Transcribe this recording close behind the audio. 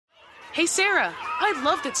Hey, Sarah, I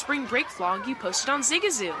love that spring break vlog you posted on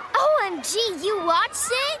Zigazoo. OMG, you watched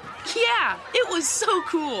it? Yeah, it was so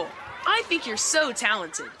cool. I think you're so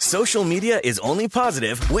talented. Social media is only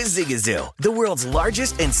positive with Zigazoo, the world's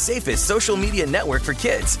largest and safest social media network for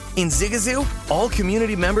kids. In Zigazoo, all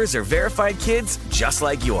community members are verified kids just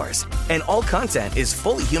like yours, and all content is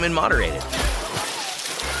fully human moderated.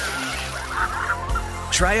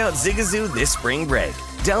 Try out Zigazoo this spring break.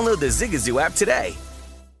 Download the Zigazoo app today.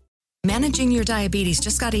 Managing your diabetes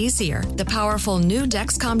just got easier. The powerful new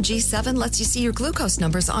Dexcom G7 lets you see your glucose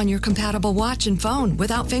numbers on your compatible watch and phone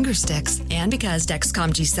without finger sticks. And because Dexcom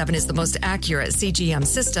G7 is the most accurate CGM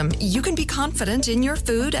system, you can be confident in your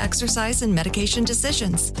food, exercise, and medication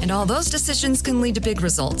decisions. And all those decisions can lead to big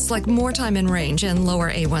results like more time in range and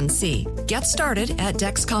lower A1C. Get started at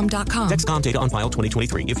Dexcom.com. Dexcom data on file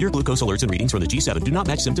 2023. If your glucose alerts and readings from the G7 do not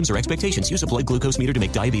match symptoms or expectations, use a blood glucose meter to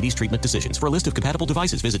make diabetes treatment decisions. For a list of compatible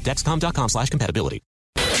devices, visit Dexcom.com/compatibility. Always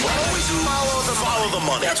follow the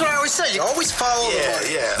money. That's what I always say. You always follow the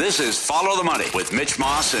money. Yeah. This is Follow the Money with Mitch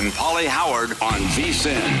Moss and Paulie Howard on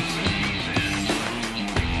VSiN.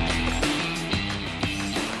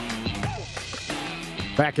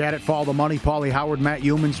 Back at it, Follow the Money. Paulie Howard, Matt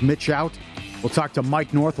Humans, Mitch out. We'll talk to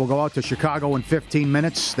Mike North. We'll go out to Chicago in 15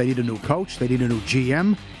 minutes. They need a new coach. They need a new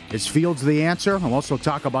GM. Is Fields the answer? We'll also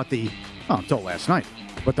talk about until last night.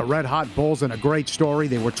 But the Red Hot Bulls, and a great story.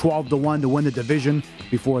 They were 12-1 to win the division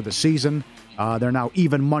before the season. They're now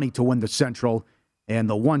even money to win the Central and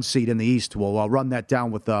the 1 seed in the East. We'll run that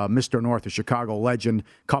down with Mr. North, a Chicago legend,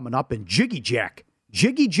 coming up. And Jiggy Jack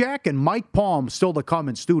and Mike Palm still to come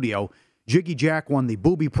in studio. Jiggy Jack won the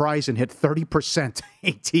Booby Prize and hit 30%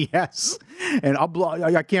 ATS. And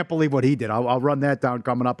I can't believe what he did. I'll run that down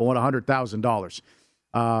coming up. I won $100,000.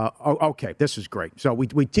 Okay, this is great. So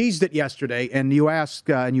we teased it yesterday, and you asked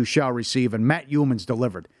and you shall receive, and Matt Humans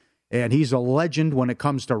delivered. And he's a legend when it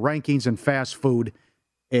comes to rankings and fast food.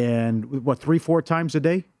 And 3-4 times a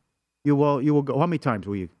day? You will go. How many times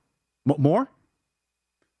will you? More?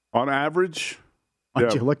 On average.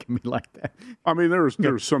 Why'd you look at me like that? I mean, there's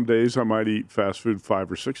some days I might eat fast food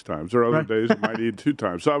 5 or 6 times. There are other days I might eat 2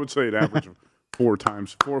 times. So I would say an average of 4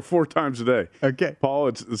 times a day. Okay. Paul,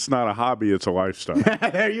 it's not a hobby, it's a lifestyle.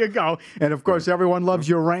 There you go. And, of course, everyone loves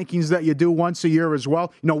your rankings that you do once a year as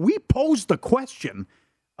well. We posed the question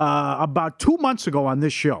about 2 months ago on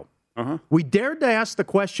this show. Uh-huh. We dared to ask the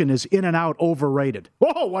question, is In-N-Out overrated?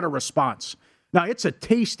 Oh, what a response. Now, it's a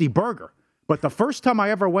tasty burger. But the first time I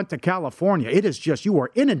ever went to California, it is just, you are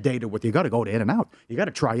inundated with, you got to go to In-N-Out. You got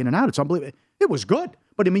to try In-N-Out. It's unbelievable. It was good.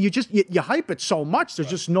 But, I mean, you hype it so much, there's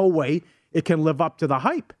just no way it can live up to the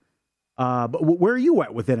hype. But where are you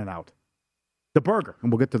at with In-N-Out? The burger.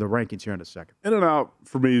 And we'll get to the rankings here in a second. In-N-Out,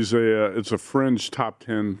 for me, is it's a fringe top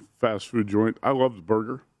 10 fast food joint. I love the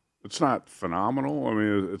burger. It's not phenomenal. I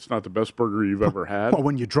mean, it's not the best burger you've ever had. Well,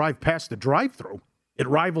 when you drive past the drive-thru, it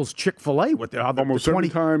rivals Chick-fil-A with the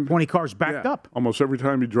 20 cars backed up. Almost every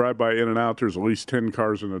time you drive by In-N-Out, there's at least 10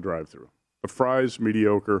 cars in the drive-thru. The fries,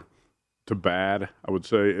 mediocre to bad, I would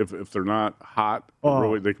say. If they're not hot,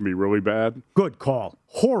 they can be really bad. Good call.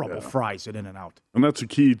 Horrible fries at In-N-Out. And that's the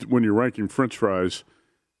key when you're ranking French fries,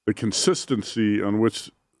 the consistency on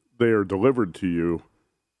which they are delivered to you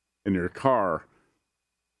in your car.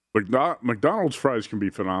 McDonald's fries can be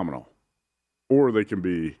phenomenal, or they can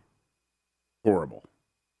be horrible.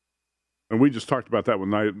 And we just talked about that with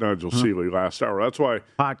Nigel Seeley last hour. That's why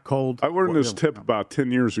hot, cold. I learned this tip about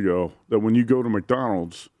 10 years ago that when you go to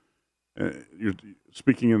McDonald's, you're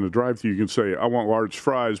speaking in the drive-thru, you can say, I want large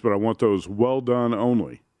fries, but I want those well done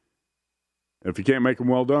only. If you can't make them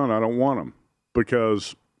well done, I don't want them,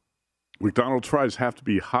 because McDonald's fries have to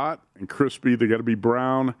be hot and crispy. They got to be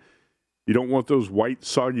brown. You don't want those white,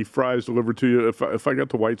 soggy fries delivered to you. If I got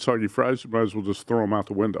the white, soggy fries, you might as well just throw them out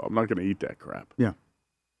the window. I'm not going to eat that crap. Yeah.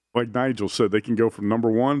 Like Nigel said, they can go from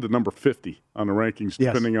number 1 to number 50 on the rankings,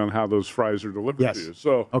 depending on how those fries are delivered to you.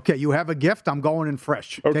 So, okay, you have a gift. I'm going in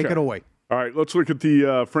fresh. Okay. Take it away. All right, let's look at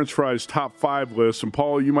the French fries top 5 list. And,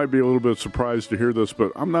 Paul, you might be a little bit surprised to hear this,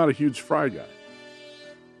 but I'm not a huge fry guy.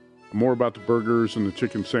 I'm more about the burgers and the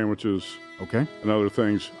chicken sandwiches and other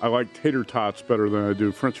things. I like tater tots better than I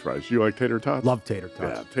do French fries. You like tater tots? Love tater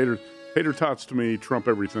tots. Yeah, tater tots to me trump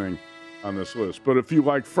everything on this list. But if you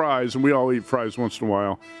like fries, and we all eat fries once in a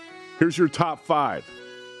while, here's your top 5.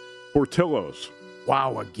 Portillo's.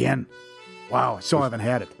 Wow, again. Wow, I still haven't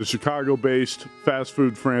had it. The Chicago-based fast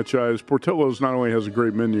food franchise. Portillo's not only has a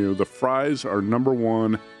great menu, the fries are number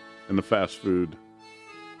 1 in the fast food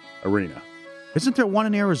arena. Isn't there one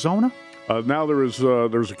in Arizona? Now there's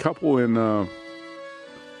a couple in the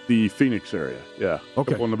Phoenix area. Yeah, a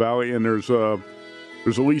couple in the valley, and there's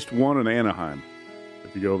There's at least one in Anaheim.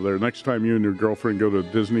 If you go over there, next time you and your girlfriend go to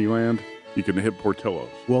Disneyland, you can hit Portillo's.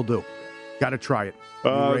 Will do. Got to try it.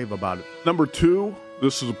 You rave about it. Number 2,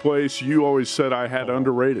 this is a place you always said I had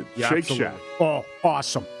underrated. Yeah, Shake absolutely. Shack. Oh,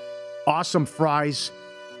 awesome. Awesome fries.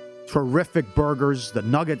 Terrific burgers. The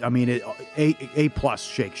nugget, I mean, A-plus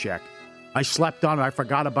Shake Shack. I slept on it. I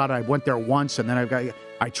forgot about it. I went there once, and then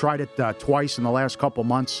I tried it twice in the last couple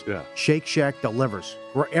months. Yeah. Shake Shack delivers.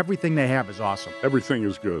 Everything they have is awesome. Everything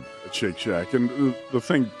is good at Shake Shack. And the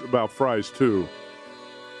thing about fries, too,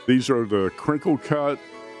 these are the crinkle-cut,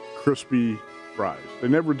 crispy fries. They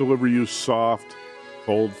never deliver you soft,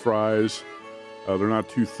 cold fries. They're not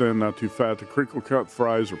too thin, not too fat. The crinkle-cut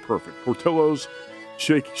fries are perfect. Portillo's,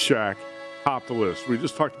 Shake Shack, top the list. We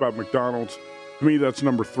just talked about McDonald's. To me, that's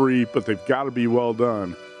number 3, but they've got to be well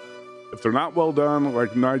done. If they're not well done,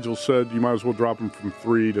 like Nigel said, you might as well drop them from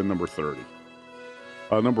 3 to number 30.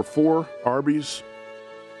 Number 4, Arby's,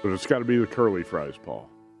 but it's got to be the curly fries, Paul.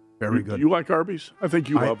 Very good. You like Arby's? I think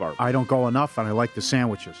you love Arby's. I don't go enough, and I like the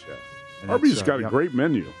sandwiches. Yeah. Arby's got a great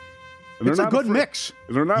menu. And it's a good mix.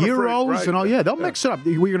 And they're not Gyros afraid, right? and all. Yeah, they'll mix it up.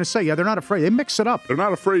 We're going to say, they're not afraid. They mix it up. They're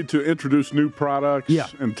not afraid to introduce new products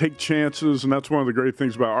and take chances, and that's one of the great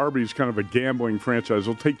things about Arby's, kind of a gambling franchise.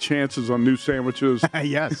 They'll take chances on new sandwiches.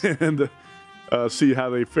 Yes. And see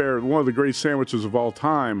how they fare. One of the great sandwiches of all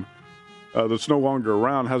time that's no longer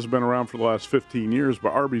around, hasn't been around for the last 15 years, but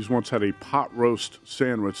Arby's once had a pot roast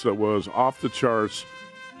sandwich that was off the charts,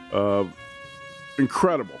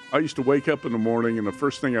 incredible. I used to wake up in the morning, and the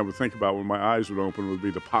first thing I would think about when my eyes would open would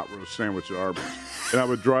be the pot roast sandwich at Arby's. And I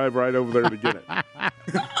would drive right over there to get it.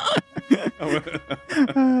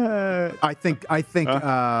 I think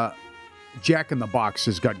Jack in the Box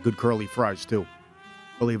has got good curly fries, too.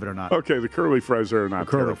 Believe it or not. Okay, the curly fries there are not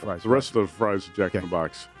curly terrible. fries. The rest of the fries at Jack in the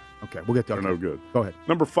Box. Okay, we'll get to that. They're no good. Go ahead.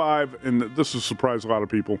 Number 5, and this has surprised a lot of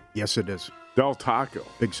people. Yes, it is. Del Taco.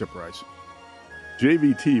 Big surprise.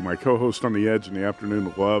 JVT, my co-host on The Edge in the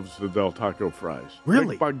afternoon, loves the Del Taco fries. Really?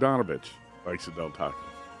 Nick Bogdanovich likes the Del Taco.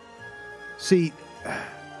 See,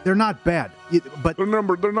 they're not bad, but they're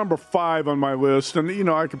number 5 on my list, and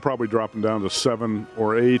I could probably drop them down to 7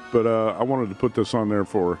 or 8, but I wanted to put this on there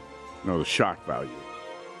for the shock value.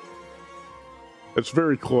 It's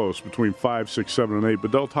very close between 5, 6, 7, and 8,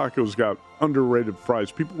 but Del Taco's got underrated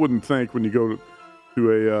fries. People wouldn't think when you go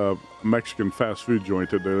to a Mexican fast food joint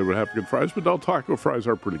that they would have good fries, but Del Taco fries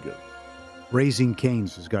are pretty good. Raising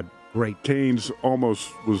Cane's has got great. Cane's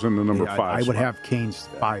almost was in the number 5 I would spot. have Cane's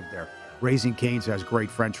 5 there. Raising Cane's has great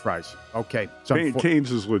French fries. Okay.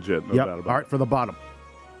 Cane's is legit, no doubt about it. All right, for the bottom.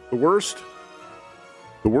 The worst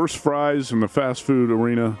fries in the fast food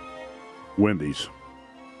arena, Wendy's.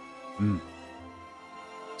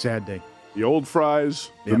 Sad day. The old fries,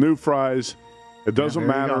 the new fries, it doesn't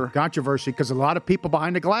matter. Controversy, because a lot of people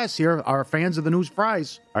behind the glass here are fans of the new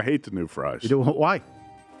fries. I hate the new fries. You do? Why?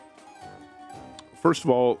 First of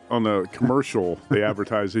all, on the commercial they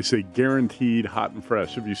advertise, they say guaranteed hot and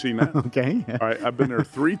fresh. Have you seen that? Okay. All right, I've been there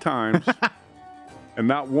 3 times, and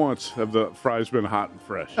not once have the fries been hot and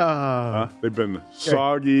fresh. They've been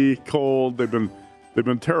soggy, cold. They've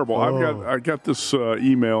been terrible. I got this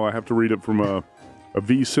email. I have to read it from a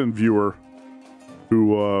VSiN viewer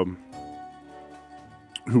who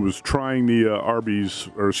was trying the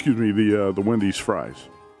the Wendy's fries.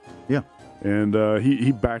 Yeah. And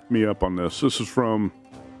he backed me up on this. This is from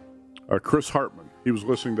Chris Hartman. He was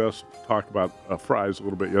listening to us talk about fries a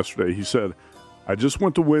little bit yesterday. He said, I just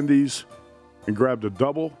went to Wendy's and grabbed a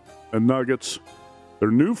double and nuggets.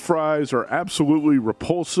 Their new fries are absolutely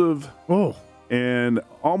repulsive and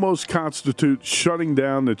almost constitute shutting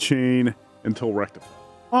down the chain until rectified.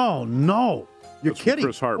 Oh, no. You're kidding.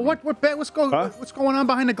 Chris Hartman. What's going on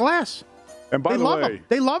behind the glass? And by the way,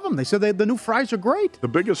 they love them. They said the new fries are great. The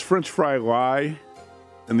biggest French fry lie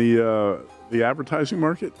in the advertising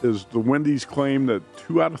market is the Wendy's claim that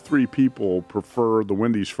 2 out of 3 people prefer the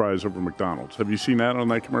Wendy's fries over McDonald's. Have you seen that on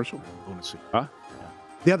that commercial? Lunacy. Huh?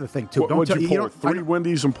 The other thing, too. Would you poll 3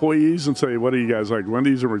 Wendy's employees and say, what do you guys like,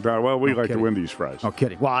 Wendy's or McDonald's? Well, we like the Wendy's fries. No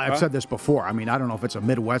kidding. Well, I've said this before. I mean, I don't know if it's a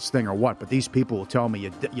Midwest thing or what, but these people will tell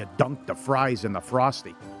me you dunk the fries in the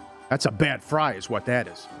Frosty. That's a bad fry is what that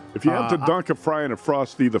is. If you have to dunk a fry in a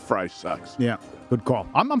Frosty, the fry sucks. Yeah, good call.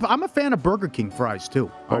 I'm a fan of Burger King fries,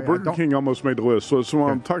 too. Burger King almost made the list. So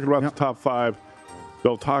I'm talking about the top 5.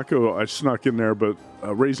 Del Taco, I snuck in there, but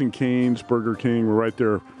Raising Cane's, Burger King were right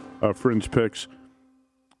there, fringe picks.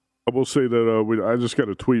 I will say that I just got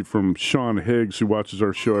a tweet from Sean Higgs, who watches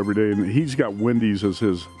our show every day, and he's got Wendy's as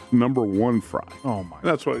his number 1 fry. Oh, my. And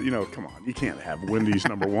that's what, come on. You can't have Wendy's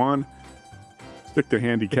number 1. Stick to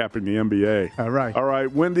handicapping the NBA. All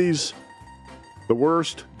right. Wendy's, The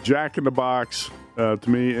worst, Jack in the Box to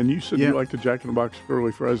me. And you said you like the Jack in the Box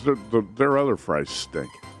curly fries. Their other fries stink.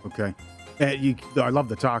 Okay. I love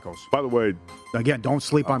the tacos. By the way, again, don't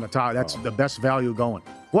sleep on the taco. That's the best value going.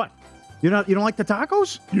 What? You don't like the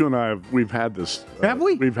tacos? You and I we've had this. Have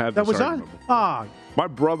we? We've had that this was argument. My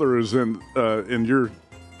brother is in your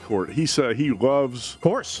court. He said he loves. Of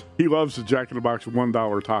course. He loves the Jack in the Box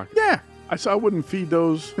 $1 taco. Yeah. I said I wouldn't feed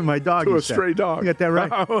those to my dog. To a stray dog. You get that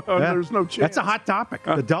right. There's no chance. That's a hot topic.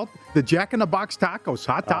 The Jack in the Box tacos,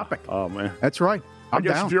 hot topic. Oh man, that's right. I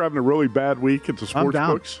guess if you're having a really bad week at the sports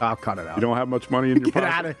books, I'll cut it out. You don't have much money in your Get pocket.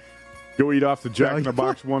 out of. Go eat off the Jack in the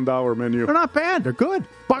Box $1 menu. They're not bad. They're good.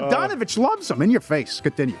 Bogdanovich loves them. In your face.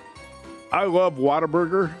 Continue. I love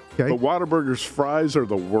Whataburger, but Whataburger's fries are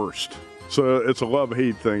the worst. So it's a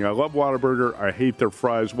love-hate thing. I love Whataburger. I hate their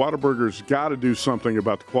fries. Whataburger's got to do something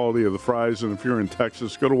about the quality of the fries. And if you're in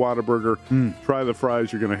Texas, go to Whataburger. Try the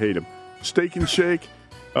fries. You're going to hate them. Steak and Shake,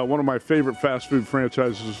 one of my favorite fast food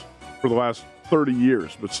franchises for the last 30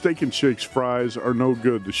 years. But Steak and Shake's fries are no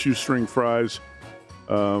good. The shoestring fries,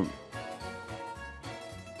 they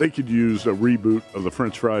could use a reboot of the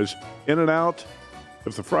French fries. In-N-Out,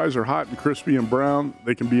 if the fries are hot and crispy and brown,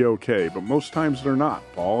 they can be okay. But most times they're not,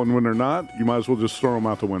 Paul. And when they're not, you might as well just throw them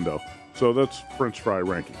out the window. So that's French fry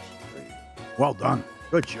rankings. Well done.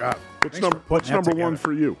 Good job. What's number one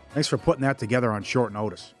for you? Thanks for putting that together on short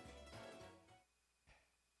notice.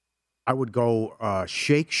 I would go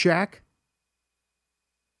Shake Shack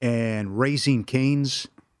and Raising Cane's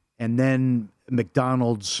and then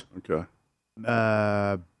McDonald's. Okay.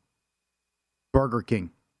 Burger King.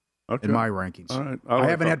 Okay. In my rankings. All right. I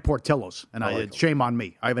haven't had Portillo's, and shame on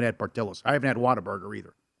me. I haven't had Portillo's. I haven't had Whataburger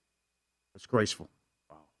either. It's graceful.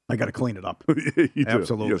 Wow. I got to clean it up. You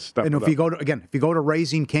Absolutely. Do. And if you go to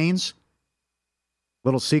Raising Cane's,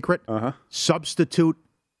 little secret, substitute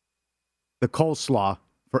the coleslaw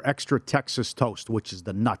for extra Texas toast, which is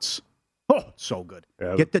the nuts. Oh, so good.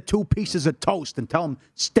 Yeah. Get the 2 pieces of toast and tell them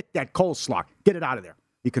stick that coleslaw. Get it out of there.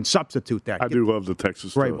 You can substitute that. I do love the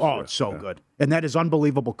Texas toast. Oh, it's so good. And that is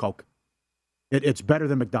unbelievable Coke. It's better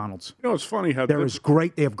than McDonald's. You know, it's funny how they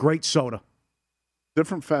have great soda.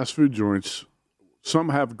 Different fast food joints, some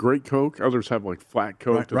have great Coke, others have like flat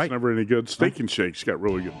Coke that's never any good. Steak and Shake's got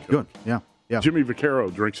really good Coke. Good, yeah. Jimmy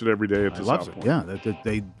Vaccaro drinks it every day at the South Point. Yeah,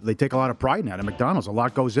 they take a lot of pride in that. At McDonald's, a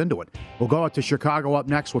lot goes into it. We'll go out to Chicago up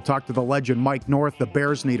next. We'll talk to the legend Mike North. The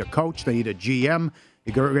Bears need a coach. They need a GM.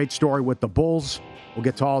 A great story with the Bulls. We'll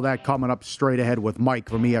get to all that coming up straight ahead with Mike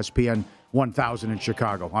from ESPN 1000 in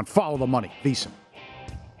Chicago on Follow the Money, VSiN.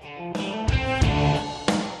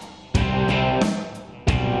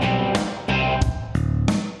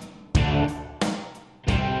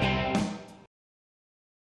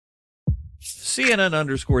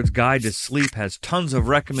 CNN_'s Guide to Sleep has tons of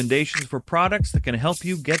recommendations for products that can help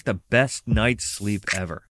you get the best night's sleep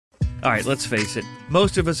ever. All right, let's face it,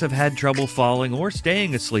 most of us have had trouble falling or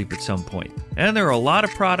staying asleep at some point, and there are a lot of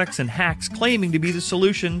products and hacks claiming to be the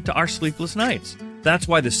solution to our sleepless nights. That's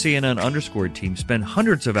why the CNN_ team spend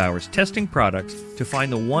hundreds of hours testing products to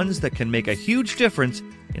find the ones that can make a huge difference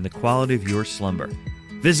in the quality of your slumber.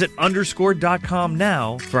 Visit underscore.com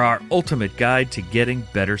now for our ultimate guide to getting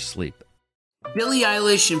better sleep. Billie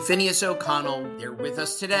Eilish and Phineas O'Connell, they're with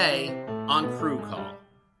us today on Crew Call.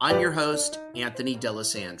 I'm your host, Anthony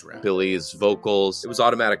D'Alessandro. Billie's vocals, it was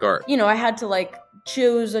automatic art. You know, I had to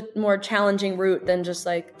choose a more challenging route than just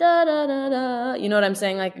da da da da. You know what I'm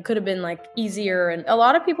saying? It could have been easier. And a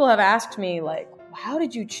lot of people have asked me how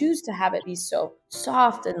did you choose to have it be so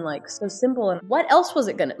soft and so simple? And what else was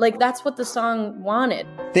it gonna that's what the song wanted.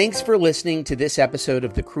 Thanks for listening to this episode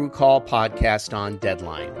of the Crew Call podcast on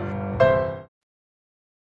Deadline.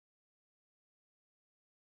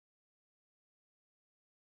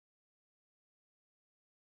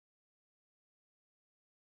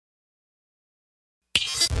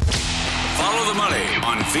 Follow the money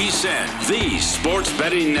on VSiN, the Sports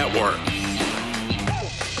Betting Network.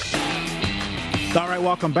 All right,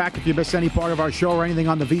 welcome back. If you missed any part of our show or anything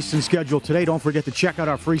on the VSiN schedule today, don't forget to check out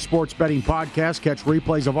our free sports betting podcast. Catch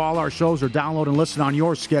replays of all our shows or download and listen on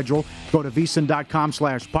your schedule. Go to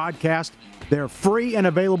VSiN.com/podcast. They're free and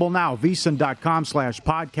available now.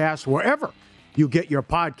 VSiN.com/podcast, wherever you get your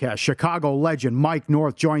podcast. Chicago legend Mike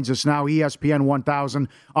North joins us now. ESPN 1000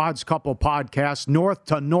 Odds Couple podcast. North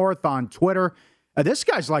to North on Twitter. This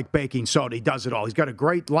guy's like baking soda. He does it all. He's got a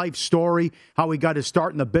great life story, how he got his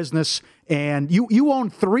start in the business. And you own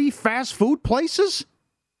 3 fast food places?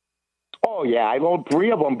 Oh, yeah. I own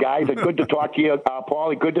 3 of them, guys. Good to talk to you,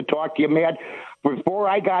 Paulie. Good to talk to you, man. Before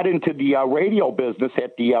I got into the radio business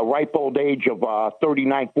at the ripe old age of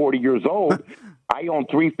 39, 40 years old, I own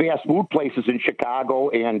 3 fast food places in Chicago,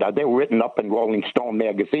 and they were written up in Rolling Stone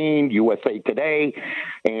magazine, USA Today,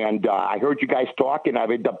 and I heard you guys talking. I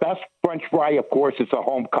mean, the best French fry, of course, is a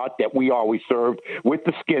home cut that we always served with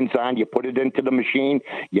the skins on. You put it into the machine,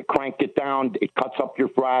 you crank it down, it cuts up your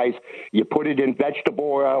fries. You put it in vegetable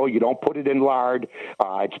oil, you don't put it in lard.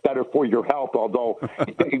 It's better for your health, although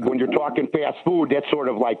when you're talking fast food, that's sort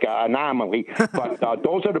of like an anomaly. But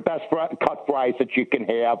those are the best cut fries that you can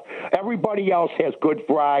have. Everybody else has good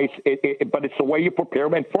fries, but it's the way you prepare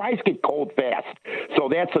them. And fries get cold fast. So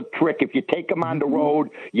that's a trick. If you take them on the road,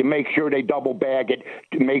 you make sure they double bag it.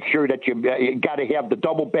 Make sure that you got to have the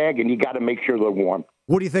double bag, and you got to make sure they're warm.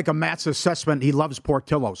 What do you think of Matt's assessment? He loves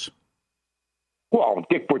Portillo's. Well,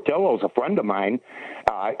 Dick Portillo is a friend of mine.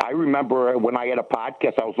 I remember when I had a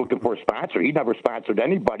podcast, I was looking for a sponsor. He never sponsored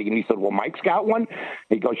anybody. And he said, well, Mike's got one?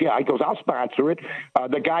 He goes, yeah. He goes, I'll sponsor it.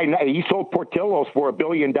 The guy, he sold Portillo's for $1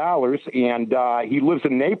 billion, and he lives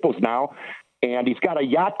in Naples now. And he's got a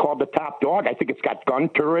yacht called the Top Dog. I think it's got gun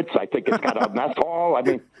turrets. I think it's got a mess hall. I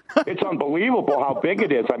mean, it's unbelievable how big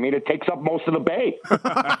it is. I mean, it takes up most of the bay.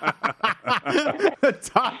 The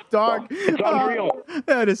Top Dog. It's unreal.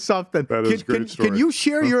 That is something. That is a great story. Can you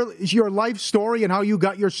share your life story and how you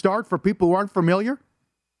got your start for people who aren't familiar?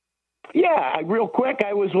 Yeah, real quick,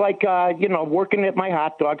 I was like, working at my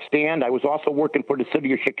hot dog stand. I was also working for the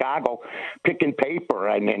city of Chicago, picking paper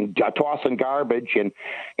and tossing garbage,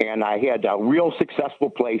 and I had real successful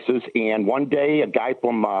places. And one day, a guy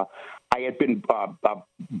from I had been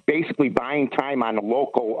basically buying time on a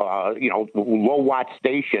local, low-watt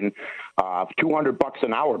station, $200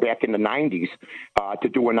 an hour back in the 90s to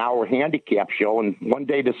do an hour handicap show. And one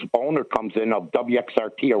day this owner comes in of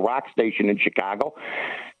WXRT, a rock station in Chicago,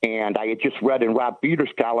 and I had just read in Rob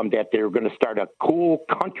Peter's column that they were going to start a cool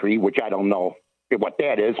country, which I don't know what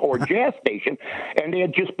that is, or jazz station. And they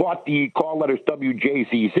had just bought the call letters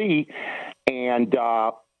WJZZ, and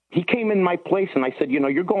he came in my place, and I said,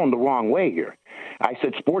 you're going the wrong way here. I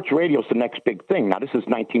said, sports radio's the next big thing. Now, this is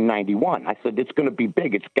 1991. I said, it's going to be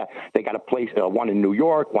big. They got a place, one in New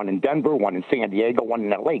York, one in Denver, one in San Diego, one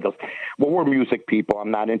in L.A. He goes, well, we're music people.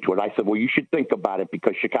 I'm not into it. I said, well, you should think about it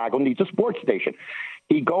because Chicago needs a sports station.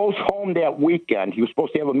 He goes home that weekend. He was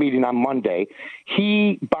supposed to have a meeting on Monday.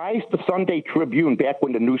 He buys the Sunday Tribune back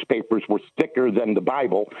when the newspapers were thicker than the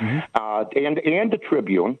Bible, and the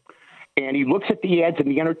Tribune. And he looks at the ads in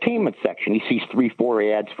the entertainment section. He sees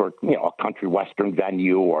 3-4 ads for, a country western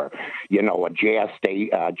venue or, a jazz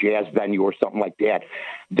venue or something like that.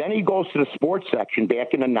 Then he goes to the sports section back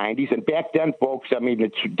in the 90s. And back then, folks, I mean,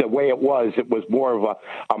 it's the way it was more of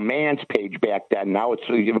a man's page back then. Now it's,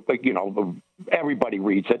 everybody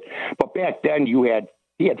reads it. But back then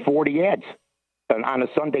he had 40 ads on a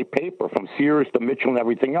Sunday paper from Sears to Mitchell and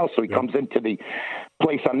everything else. So he comes into the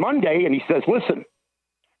place on Monday and he says, listen,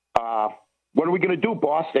 what are we going to do,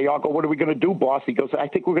 boss? They all go, what are we going to do, boss? He goes, I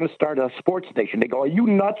think we're going to start a sports station. They go, are you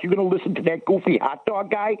nuts? You're going to listen to that goofy hot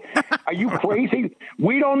dog guy? Are you crazy?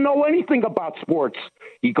 We don't know anything about sports.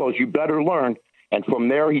 He goes, you better learn. And from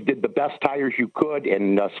there, he did the best tires you could,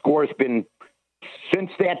 and Score's been,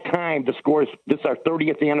 since that time, this is our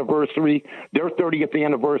 30th anniversary, their 30th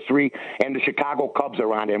anniversary, and the Chicago Cubs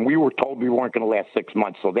are on it. And we were told we weren't going to last 6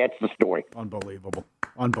 months, so that's the story. Unbelievable.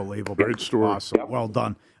 Great story. Awesome. Yep. Well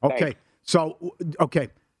done. Okay. Thanks. So,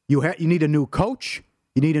 you need a new coach.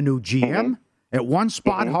 You need a new GM. At one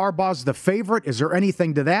spot, Harbaugh's the favorite. Is there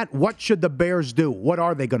anything to that? What should the Bears do? What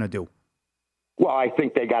are they going to do? Well, I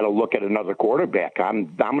think they got to look at another quarterback.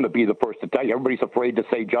 I'm going to be the first to tell you. Everybody's afraid to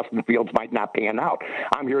say Justin Fields might not pan out.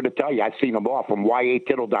 I'm here to tell you, I've seen them all from Y.A.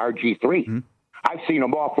 Tittle to RG3. I've seen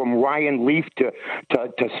them all from Ryan Leaf to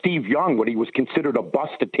Steve Young when he was considered a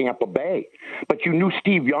bust at Tampa Bay. But you knew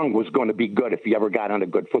Steve Young was going to be good if he ever got on a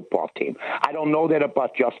good football team. I don't know that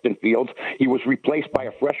about Justin Fields. He was replaced by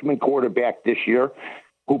a freshman quarterback this year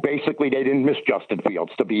who basically they didn't miss Justin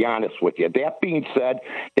Fields, to be honest with you. That being said,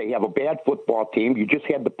 they have a bad football team. You just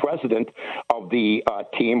had the president of the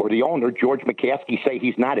team, or the owner, George McCaskey, say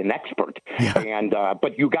he's not an expert. And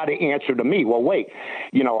but you got to answer to me. Well, wait,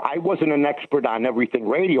 I wasn't an expert on everything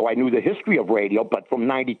radio. I knew the history of radio, but from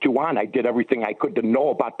 92 on, I did everything I could to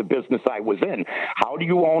know about the business I was in. How do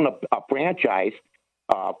you own a franchise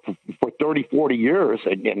for 30, 40 years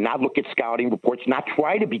and not look at scouting reports, not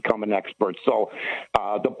try to become an expert? So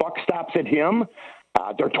the buck stops at him.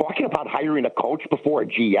 They're talking about hiring a coach before a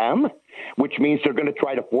GM, which means they're going to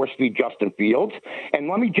try to force-feed Justin Fields. And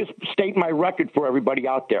let me just state my record for everybody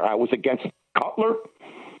out there. I was against Cutler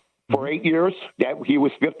for 8 years. That he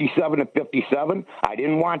was 57 and 57. I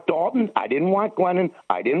didn't want Dalton. I didn't want Glennon.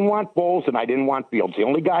 I didn't want Bowles, and I didn't want Fields. The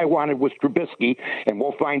only guy I wanted was Trubisky, and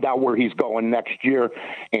we'll find out where he's going next year.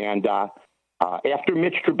 And after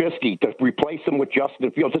Mitch Trubisky, to replace him with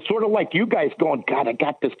Justin Fields, it's sort of like you guys going, God, I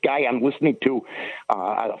got this guy I'm listening to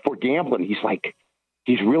for gambling.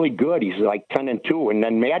 He's really good. He's like 10-2. And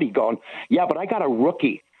then Matty going, yeah, but I got a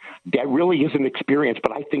rookie that really isn't experienced,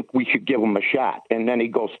 but I think we should give him a shot. And then he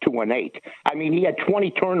goes 2-8. I mean, he had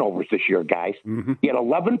 20 turnovers this year, guys. Mm-hmm. He had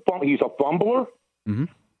 11 fumbles. He's a fumbler. Mm-hmm.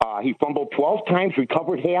 He fumbled 12 times,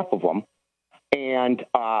 recovered half of them, and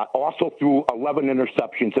also threw 11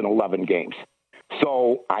 interceptions in 11 games.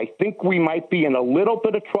 So I think we might be in a little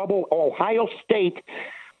bit of trouble. Ohio State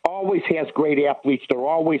always has great athletes. They're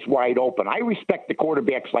always wide open. I respect the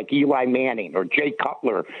quarterbacks like Eli Manning or Jay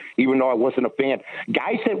Cutler, even though I wasn't a fan.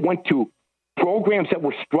 Guys that went to programs that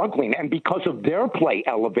were struggling and because of their play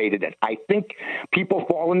elevated it. I think people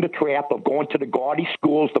fall in the trap of going to the gaudy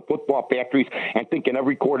schools, the football factories, and thinking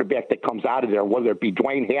every quarterback that comes out of there, whether it be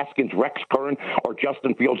Dwayne Haskins, Rex Kern, or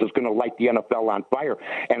Justin Fields, is going to light the NFL on fire.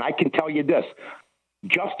 And I can tell you this,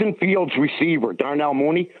 Justin Fields' receiver, Darnell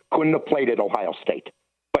Mooney, couldn't have played at Ohio State.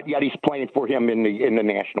 But yet he's playing for him in the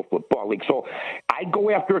National Football League. So I'd go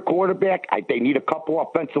after a quarterback. They need a couple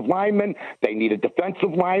offensive linemen. They need a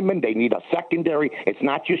defensive lineman. They need a secondary. It's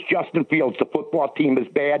not just Justin Fields. The football team is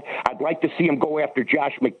bad. I'd like to see him go after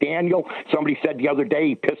Josh McDaniel. Somebody said the other day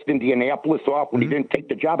he pissed Indianapolis off when he didn't take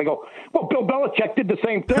the job. I go, well, Bill Belichick did the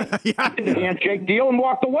same thing. He did the handshake deal and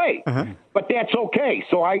walked away. But that's okay.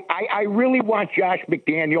 So I really want Josh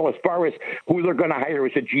McDaniel, as far as who they're going to hire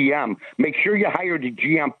as a GM. Make sure you hire the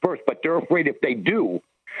GM first, but they're afraid if they do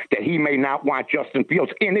that he may not want Justin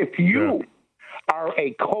Fields. And if you are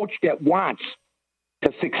a coach that wants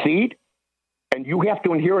to succeed and you have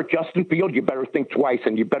to inherit Justin Fields, you better think twice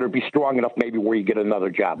and you better be strong enough maybe where you get another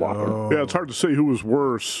job offer. Yeah, it's hard to say who was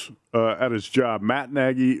worse at his job, Matt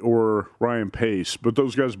Nagy or Ryan Pace, but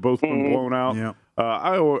those guys both been blown out. Yeah.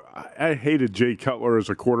 I hated Jay Cutler as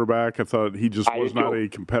a quarterback. I thought he just was not a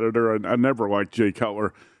competitor. I never liked Jay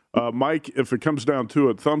Cutler. Mike, if it comes down to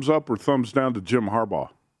it, thumbs up or thumbs down to Jim Harbaugh?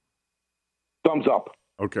 Thumbs up.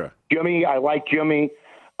 Okay. Jimmy, I like Jimmy.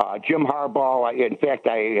 Jim Harbaugh, in fact,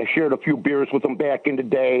 I shared a few beers with him back in the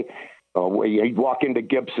day. He'd walk into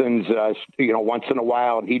Gibson's, once in a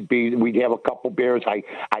while, and we'd have a couple beers. I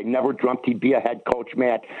never dreamt he'd be a head coach,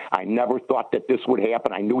 Matt. I never thought that this would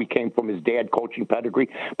happen. I knew he came from his dad coaching pedigree,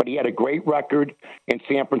 but he had a great record in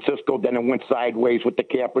San Francisco. Then it went sideways with the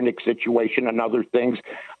Kaepernick situation and other things.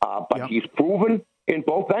 But he's proven in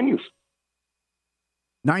both venues.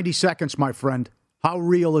 90 seconds, my friend. How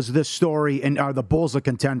real is this story, and are the Bulls a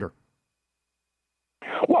contender?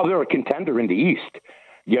 Well, they're a contender in the East.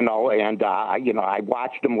 I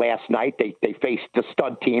watched them last night. They faced the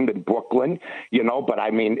stud team in Brooklyn, but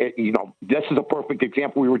I mean, this is a perfect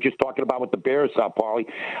example we were just talking about with the Bears, Paulie.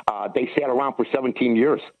 They sat around for 17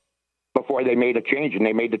 years before they made a change, and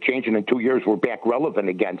they made the change, and in 2 years we're back relevant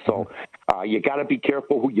again. So you got to be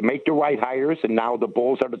careful who you make the right hires, and now the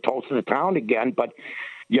Bulls are the toast of the town again, but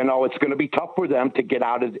it's going to be tough for them to get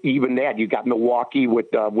out of even that. You got Milwaukee with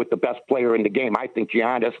the best player in the game, I think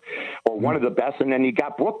Giannis, or one of the best, and then you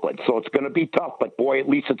got Brooklyn. So it's going to be tough, but boy, at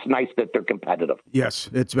least it's nice that they're competitive. Yes,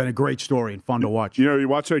 it's been a great story and fun to watch. You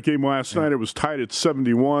watched that game last night. It was tied at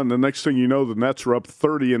 71. The next thing you know, the Nets are up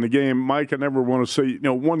 30 in the game. Mike, I never want to say,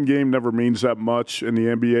 one game never means that much in the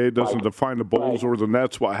NBA. It doesn't define the Bulls or the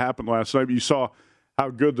Nets, what happened last night. But you saw how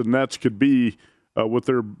good the Nets could be with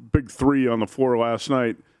their big three on the floor last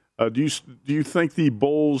night. Do you think the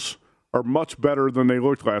Bulls are much better than they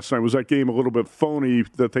looked last night? Was that game a little bit phony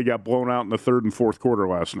that they got blown out in the third and fourth quarter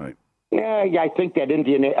last night? Yeah, I think that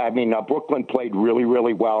Brooklyn played really,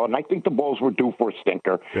 really well, and I think the Bulls were due for a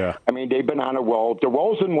stinker. Yeah. I mean, they've been on a roll.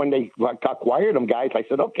 DeRozan, when they acquired him, guys, I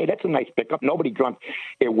said, okay, that's a nice pickup. Nobody dreamt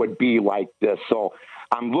it would be like this. So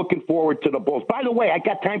I'm looking forward to the Bulls. By the way, I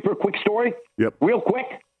got time for a quick story? Yep. Real quick?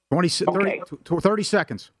 30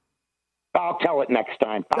 seconds. I'll tell it next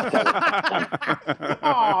time.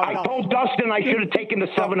 I told Dustin I should have taken the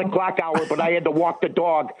 7 o'clock hour, but I had to walk the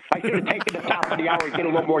dog. I should have taken the top of the hour and get a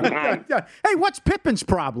little more time. Hey, what's Pippen's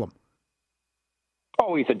problem?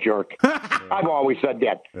 Oh, he's a jerk. I've always said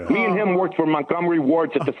that. Yeah. Me and him worked for Montgomery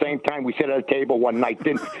Wards at the same time. We sat at a table one night,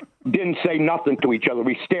 didn't say nothing to each other.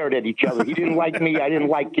 We stared at each other. He didn't like me. I didn't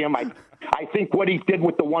like him. I think what he did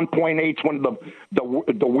with the 1.8 is one of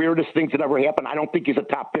the weirdest things that ever happened. I don't think he's a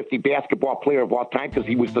top 50 basketball player of all time because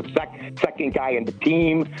he was the second guy in the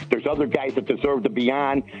team. There's other guys that deserve to be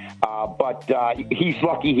on, but he's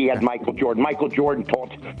lucky he had Michael Jordan. Michael Jordan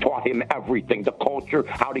taught him everything, the culture,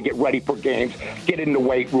 how to get ready for games, get in the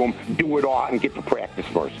weight room, do it all, and get to practice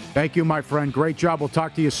first. Thank you, my friend. Great job. We'll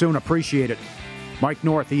talk to you soon. Appreciate it. Mike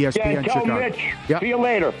North, ESPN tell Chicago. Mitch. Yep. See you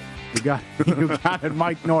later. You got it,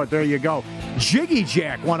 Mike North. There you go. Jiggy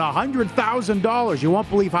Jack won $100,000. You won't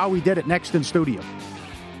believe how he did it. Next in studio.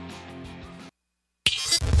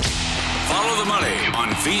 Follow the money on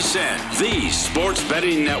VSiN, the Sports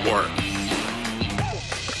Betting Network.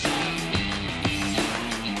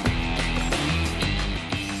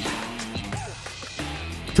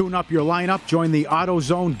 Tune up your lineup. Join the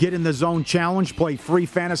AutoZone Get in the Zone Challenge. Play free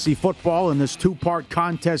fantasy football in this two-part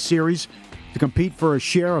contest series. To compete for a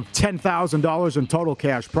share of $10,000 in total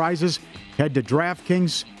cash prizes, head to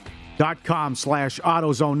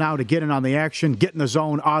DraftKings.com/AutoZone now to get in on the action. Get in the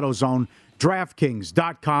zone, AutoZone.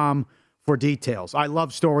 DraftKings.com for details. I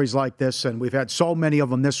love stories like this, and we've had so many of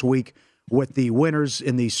them this week with the winners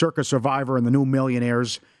in the Circa Survivor and the new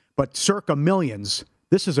millionaires. But Circa Millions,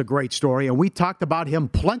 this is a great story, and we talked about him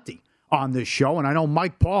plenty on this show, and I know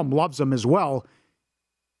Mike Palm loves him as well.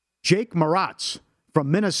 Jake Maratz from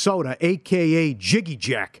Minnesota, a.k.a. Jiggy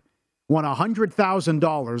Jack, won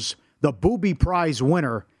 $100,000, the Booby Prize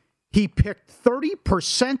winner. He picked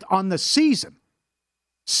 30% on the season,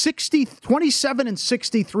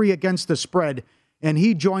 27-63 against the spread, and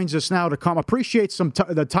he joins us now to come. Appreciate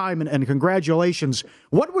the time, and congratulations.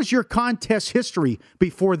 What was your contest history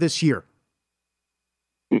before this year?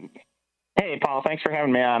 Hey, Paul, thanks for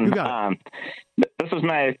having me on. You got it. This was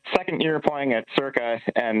my second year playing at Circa,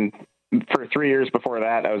 and for 3 years before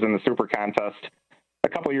that, I was in the Super Contest. A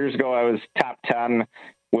couple years ago, I was top 10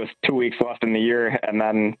 with 2 weeks left in the year, and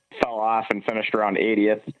then fell off and finished around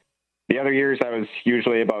 80th. The other years, I was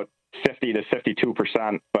usually about 50 to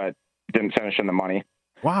 52%, but didn't finish in the money.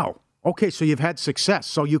 Wow. Okay, so you've had success.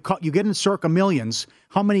 So you get in Circa Millions.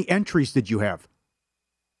 How many entries did you have?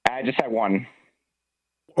 I just had one.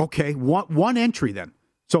 Okay, one entry then.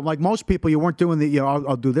 So like most people, you weren't doing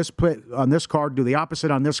I'll do this on this card, do the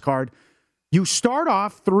opposite on this card. You start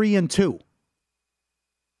off 3-2.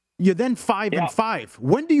 You're then 5-5.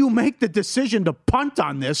 When do you make the decision to punt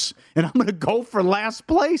on this and I'm going to go for last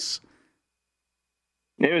place?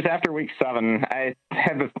 It was after week 7. I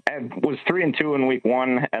was 3-2 in week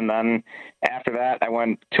 1, and then after that, I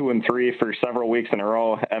went 2-3 for several weeks in a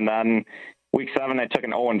row, and then week 7, I took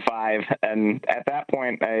an 0-5, and at that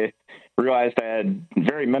point, I realized I had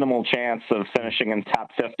very minimal chance of finishing in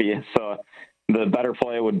top 50, so the better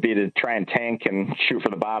play would be to try and tank and shoot for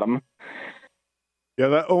the bottom. Yeah,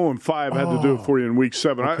 that 0-5 had to do it for you in week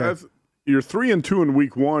 7. Okay. You're 3-2 in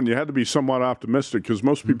week 1. You had to be somewhat optimistic because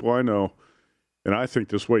most people I know, and I think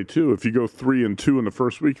this way too, if you go 3-2 in the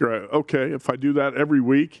first week, you're like, okay, if I do that every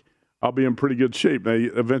week, I'll be in pretty good shape. Now,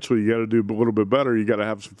 eventually, you got to do a little bit better. You got to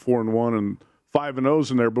have some 4-1 and 5-0s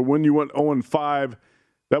in there. But when you went 0-5,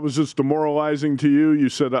 that was just demoralizing to you. You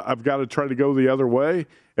said, I've got to try to go the other way.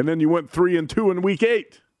 And then you went 3-2 in week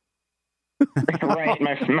 8. Right.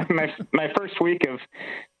 My first week of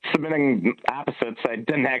submitting opposites, I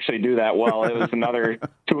didn't actually do that well. It was another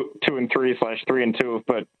 2-3/3-2.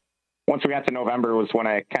 But once we got to November was when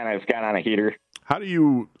I kind of got on a heater. How do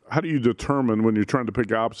you determine when you're trying to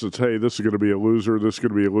pick opposites, hey, this is going to be a loser, this is going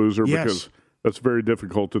to be a loser? Yes. Because that's very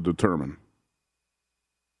difficult to determine.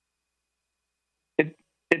 It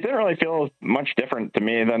didn't really feel much different to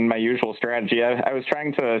me than my usual strategy. I was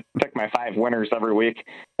trying to pick my 5 winners every week,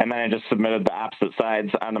 and then I just submitted the opposite sides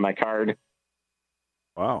onto my card.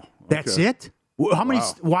 Wow. Okay. That's it? How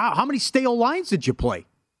many stale lines did you play?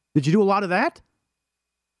 Did you do a lot of that?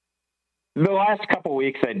 The last couple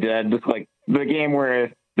weeks I did. Like the game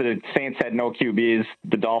where the Saints had no QBs,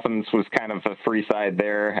 the Dolphins was kind of a free side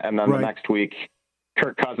there. And then the next week,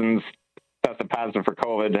 Kirk Cousins tested positive for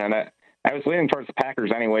COVID. And I was leaning towards the Packers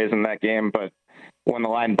anyways in that game. But when the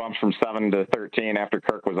line bumped from 7 to 13 after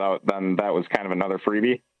Kirk was out, then that was kind of another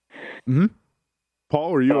freebie. Mm-hmm.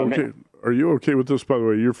 Paul, are you okay? Are you okay with this, by the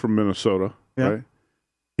way? You're from Minnesota, right?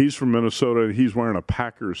 He's from Minnesota, and he's wearing a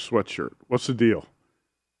Packers sweatshirt. What's the deal?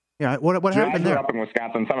 Yeah, what happened there? I grew up in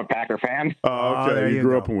Wisconsin, so I'm a Packer fan. Oh, okay. You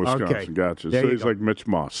grew up in Wisconsin. Okay. Gotcha. There so he's like Mitch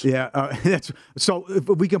Moss. Yeah. So if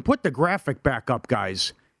we can put the graphic back up,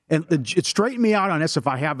 guys, and it straighten me out on this if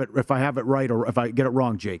I have it right or if I get it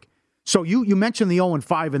wrong, Jake. So you mentioned the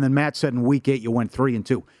 0-5, and then Matt said in week 8 you went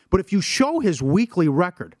 3-2. But if you show his weekly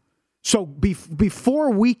record, so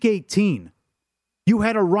before week 18, you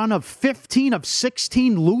had a run of 15 of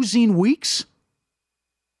 16 losing weeks?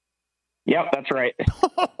 Yep, that's right.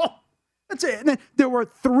 That's it. And then there were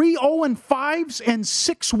 3 0-5s and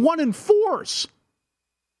 6 1-4s.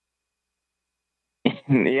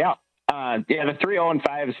 Yeah. The 3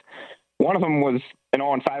 0-5s, one of them was an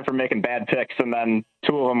 0-5 for making bad picks, and then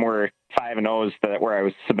 2 of them were 5-0s where I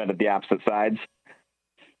was submitted the opposite sides.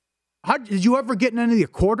 How did you ever get in any of the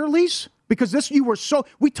quarterlies? Because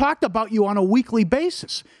we talked about you on a weekly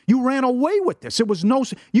basis. You ran away with this. It was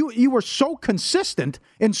you were so consistent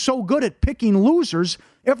and so good at picking losers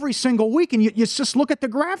every single week. And you just look at the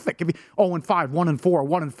graphic. 0-5, 1-4,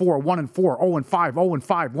 1-4, 1-4, 0-5,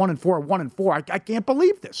 0-5, 1-4, 1-4. I can't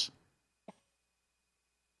believe this.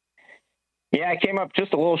 Yeah, I came up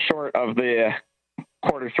just a little short of the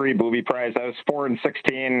quarter 3 booby prize. I was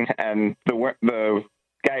 4-16, and the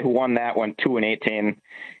guy who won that went 2-18.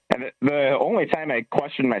 And the only time I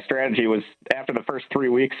questioned my strategy was after the first 3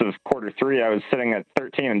 weeks of quarter 3. I was sitting at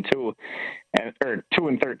 13-2, or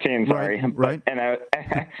 2-13. Sorry, right. And I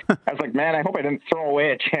was like, man, I hope I didn't throw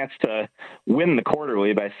away a chance to win the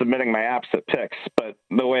quarterly by submitting my opposite picks. But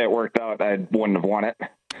the way it worked out, I wouldn't have won it.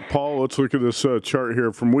 Paul, let's look at this chart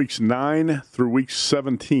here from weeks 9 through week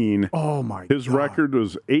 17. Oh my! His record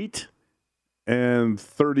was 8-36.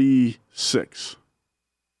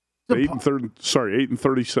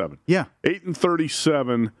 8-37. Yeah.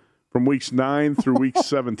 8-37 from weeks 9 through week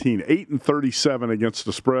 17. 8-37 against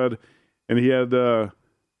the spread. And he had an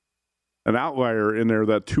outlier in there,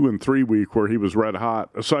 that 2-3 week where he was red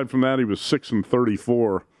hot. Aside from that, he was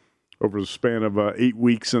 6-34 over the span of 8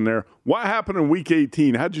 weeks in there. What happened in week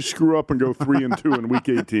 18? How'd you screw up and go 3-2 in week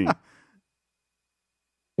 18?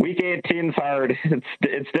 Week 18 is hard.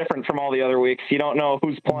 It's different from all the other weeks. You don't know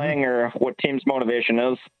who's playing or what team's motivation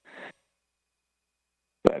is.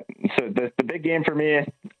 But so the big game for me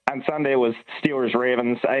on Sunday was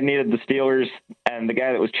Steelers-Ravens. I needed the Steelers, and the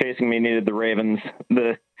guy that was chasing me needed the Ravens.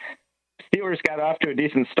 The Steelers got off to a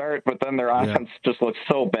decent start, but then their offense just looked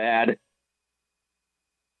so bad.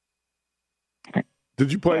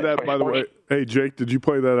 Did you play that, by the way? Hey, Jake, did you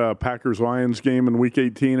play that Packers-Lions game in week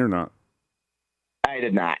 18 or not? I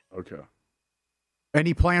did not. Okay.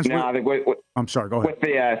 Any plans? No, I'm sorry, go ahead.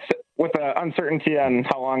 With the uncertainty on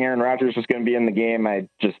how long Aaron Rodgers was going to be in the game, I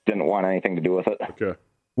just didn't want anything to do with it. Okay.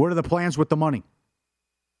 What are the plans with the money?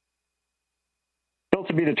 Still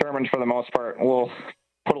to be determined for the most part. We'll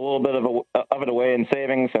put a little bit of it away in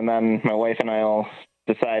savings, and then my wife and I will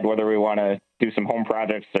decide whether we want to do some home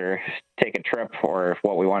projects or take a trip or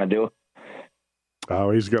what we want to do. Oh,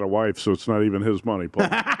 he's got a wife, so it's not even his money, Paul.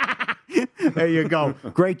 There you go.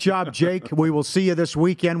 Great job, Jake. We will see you this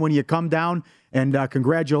weekend when you come down, and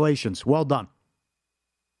congratulations. Well done.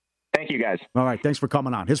 Thank you, guys. All right, thanks for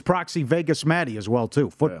coming on. His proxy, Vegas Matty, as well, too.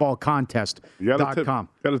 Footballcontest.com. You got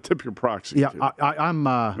to tip your proxy. Yeah,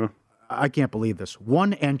 I can't believe this.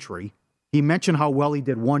 One entry, he mentioned how well he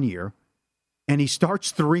did one year, and he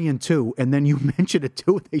starts 3-2, and then you mentioned it,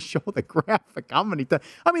 too. They show the graphic. How many times?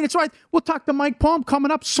 I mean, it's right. We'll talk to Mike Palm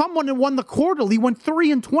coming up. Someone that won the quarterly went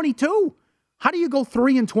 3-22. How do you go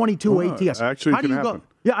 3-22 ATS? Actually, how do you happen. go?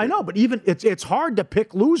 Yeah, I know, but even it's hard to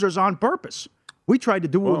pick losers on purpose. We tried to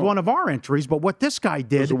do it with one of our entries, but what this guy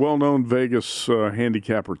did... There's a well-known Vegas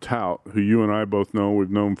handicapper tout who you and I both know.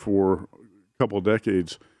 We've known for a couple of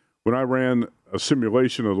decades. When I ran a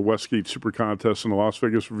simulation of the Westgate Super Contest in the Las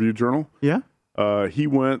Vegas Review-Journal, he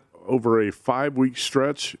went over a 5-week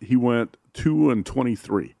stretch. He went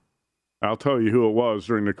 2-23. I'll tell you who it was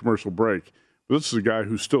during the commercial break. This is a guy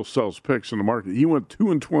who still sells picks in the market. He went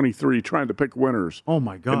 2-23 trying to pick winners. Oh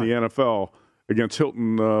my God! In the NFL against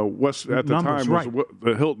Hilton West at the Numbers, time was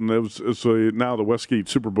the Hilton. It's now the Westgate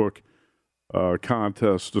Superbook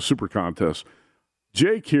contest, the Super Contest.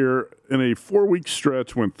 Jake here in a 4-week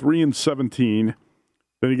stretch went 3-17.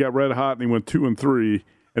 Then he got red hot and he went 2-3.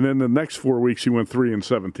 And then the next 4 weeks he went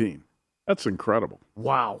 3-17. That's incredible.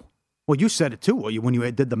 Wow. Well, you said it too. When you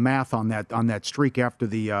did the math on that streak after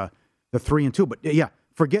the 3-2. But yeah,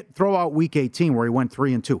 throw out week 18 where he went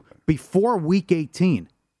 3-2. Before week 18,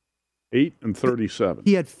 8-37.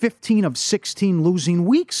 He had 15 of 16 losing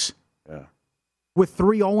weeks. Yeah. With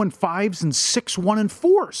 3 0-5s and 6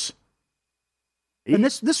 1-4s. And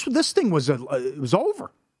this thing was it was over.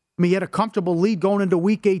 I mean, he had a comfortable lead going into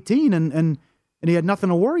week 18, and he had nothing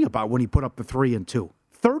to worry about when he put up the 3-2.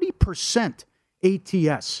 30%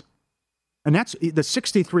 ATS. And that's the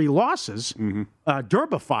 63 losses. Mm-hmm.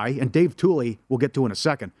 Derbify, and Dave Tooley, we'll get to in a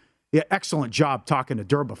second. Yeah, excellent job talking to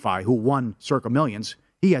Derbify, who won Circa Millions.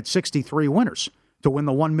 He had 63 winners to win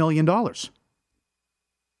the $1 million.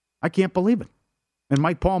 I can't believe it. And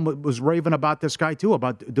Mike Palm was raving about this guy, too,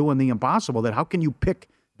 about doing the impossible, that how can you pick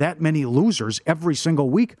that many losers every single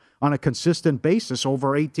week on a consistent basis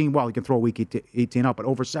over 18, well, you can throw week 18 out, but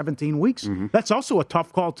over 17 weeks? Mm-hmm. That's also a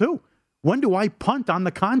tough call, too. When do I punt on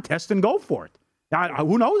the contest and go for it?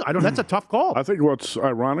 Who knows? That's a tough call. I think what's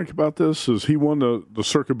ironic about this is he won the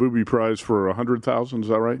Circa Booby Prize for $100,000, is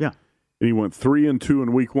that right? Yeah. And he went 3-2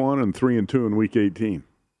 in week 1 and 3-2 in week 18.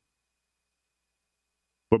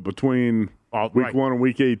 But between week 1 and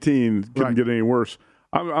week 18, couldn't get any worse.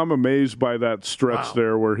 I'm amazed by that stretch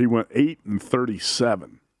there where he went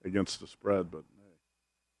 8-37 against the spread.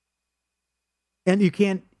 And you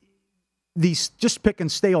can't these just pick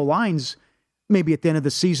and stale lines. Maybe at the end of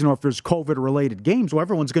the season, or if there's COVID-related games, well,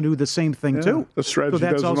 everyone's going to do the same thing too. The strategy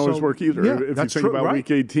doesn't always work either. Yeah, if you think about week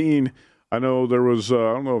 18, I know there was I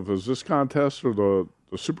don't know if it was this contest or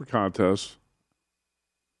the Super Contest.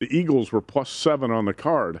 The Eagles were +7 on the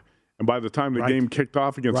card, and by the time the game kicked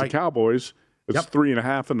off against the Cowboys, it's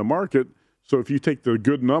 3.5 in the market. So if you take the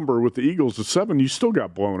good number with the Eagles at 7, you still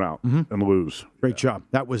got blown out and lose. Great job.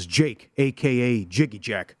 That was Jake, a.k.a. Jiggy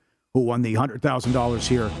Jack, who won the $100,000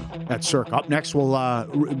 here at Circa. Up next,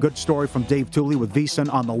 good story from Dave Tooley with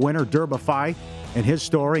VSiN on the winner, Derbify, and his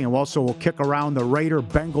story. And also we'll kick around the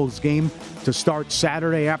Raider-Bengals game to start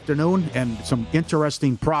Saturday afternoon, and some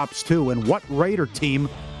interesting props, too. And what Raider team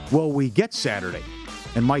will we get Saturday?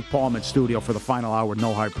 And Mike Palm in studio for the final hour,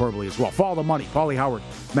 no hyperbole as well. Follow the money. Paulie Howard,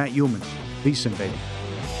 Matt Youmans, VSiN, baby.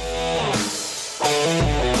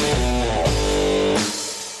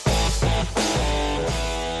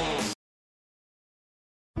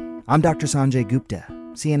 I'm Dr. Sanjay Gupta,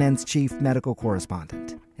 CNN's chief medical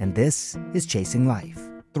correspondent, and this is Chasing Life.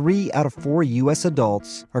 3 out of 4 U.S.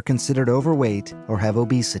 adults are considered overweight or have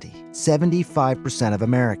obesity. 75% of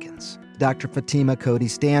Americans. Dr. Fatima Cody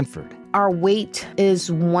Stanford. Our weight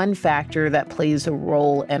is one factor that plays a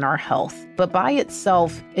role in our health, but by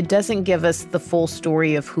itself, it doesn't give us the full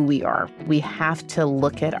story of who we are. We have to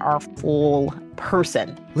look at our full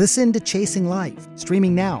person. Listen to Chasing Life,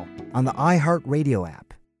 streaming now on the iHeartRadio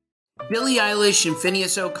app. Billie Eilish and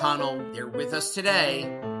Phineas O'Connell, they're with us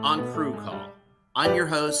today on Crew Call. I'm your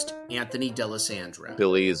host, Anthony D'Alessandro.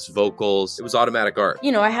 Billie's vocals, it was automatic art.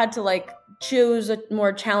 I had to choose a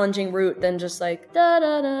more challenging route than just da da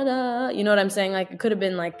da da. You know what I'm saying? It could have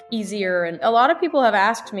been easier. And a lot of people have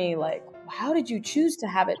asked me how did you choose to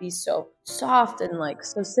have it be so soft and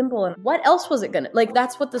so simple? And what else was it gonna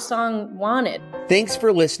that's what the song wanted. Thanks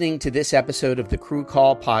for listening to this episode of the Crew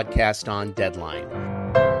Call podcast on Deadline.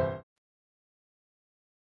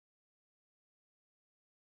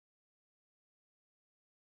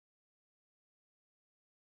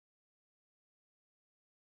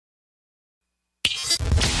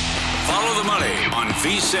 Follow the money on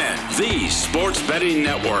VSiN, the Sports Betting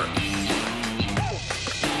Network.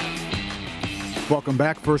 Welcome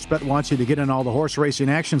back. First Bet wants you to get in all the horse racing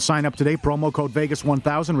action. Sign up today. Promo code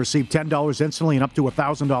Vegas1000. Receive $10 instantly and up to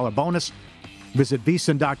 $1,000 bonus. Visit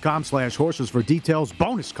VSiN.com/horses for details.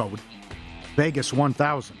 Bonus code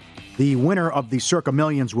Vegas1000. The winner of the Circa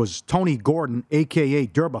Millions was Tony Gordon, a.k.a.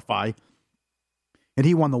 Derbify. And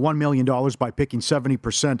he won the $1 million by picking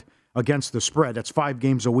 70% against the spread. That's 5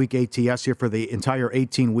 games a week ATS here for the entire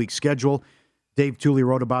 18-week schedule. Dave Tooley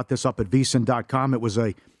wrote about this up at VSiN.com. It was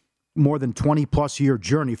a more than 20-plus year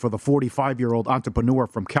journey for the 45-year-old entrepreneur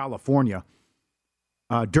from California.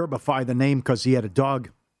 Derbify, the name, because he had a dog.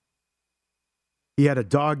 He had a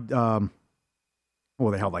dog,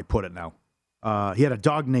 where the hell did I put it now? He had a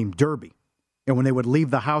dog named Derby. And when they would leave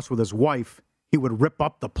the house with his wife, he would rip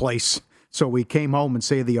up the place. So he came home and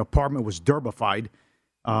say the apartment was derbified.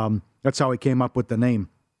 That's how he came up with the name.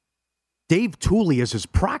 Dave Tooley is his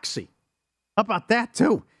proxy. How about that,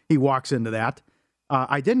 too? He walks into that.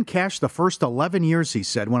 I didn't cash the first 11 years, he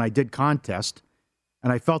said, when I did contest.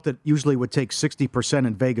 And I felt it usually would take 60%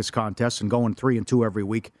 in Vegas contests and going 3-2 every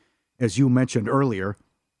week, as you mentioned earlier.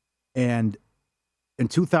 And in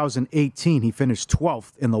 2018, he finished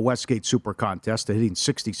 12th in the Westgate Super Contest, hitting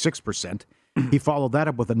 66%. He followed that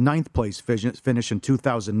up with a 9th place finish in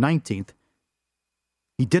 2019.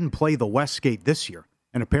 He didn't play the Westgate this year.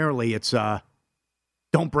 And apparently it's,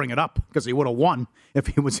 don't bring it up, because he would have won if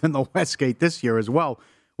he was in the Westgate this year as well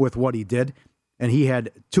with what he did. And he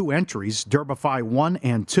had 2 entries, Derbify 1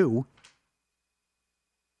 and 2.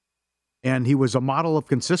 And he was a model of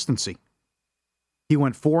consistency. He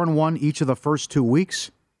went 4-1 each of the first 2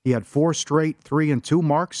 weeks. He had 4 straight 3-2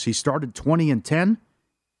 marks. He started 20-10.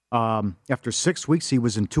 After 6 weeks, he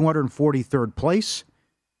was in 243rd place.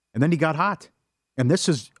 And then he got hot. And this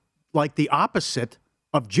is like the opposite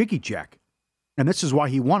of Jiggy Jack. And this is why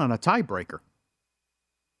he won on a tiebreaker.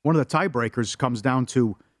 One of the tiebreakers comes down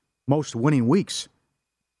to most winning weeks.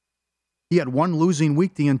 He had one losing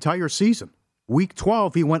week the entire season. Week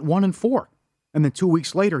 12, he went 1-4. And then 2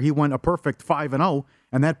 weeks later, he went a perfect 5-0,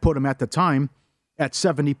 and that put him at the time at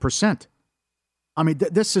 70%. I mean,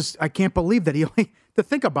 this is, I can't believe that to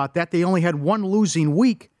think about that, they only had one losing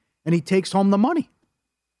week, and he takes home the money.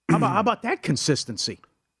 How about that consistency?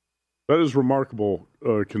 That is remarkable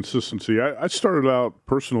consistency. I started out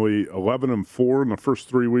personally 11-4 in the first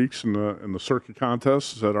 3 weeks in the circuit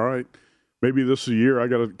contest. Said, all right, maybe this is a year I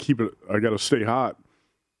got to keep it. I got to stay hot.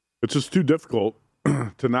 It's just too difficult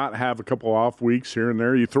to not have a couple off weeks here and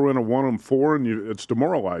there. You throw in a 1-4 and it's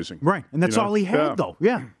demoralizing. Right, and that's all he had though.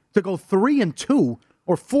 Yeah, to go 3-2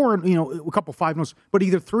 or 4, a couple 5-0s, but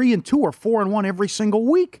either 3-2 or 4-1 every single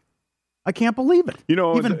week. I can't believe it.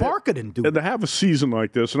 Even Barca didn't do it. And to have a season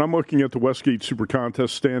like this, and I'm looking at the Westgate Super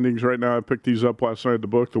Contest standings right now. I picked these up last night at the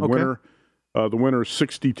book. The winner is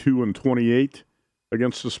 62-28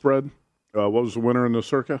 against the spread. What was the winner in the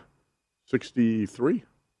Circa? 63?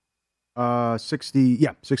 63.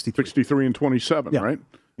 63-27, right?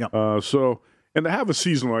 Yeah. And to have a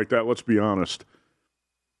season like that, let's be honest,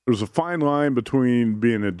 there's a fine line between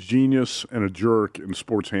being a genius and a jerk in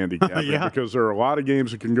sports handicapping because there are a lot of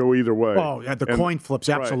games that can go either way. Oh, yeah, coin flips,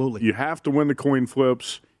 absolutely. Right, you have to win the coin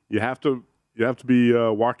flips. You have to be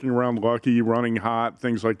walking around lucky, running hot,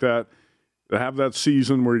 things like that. To have that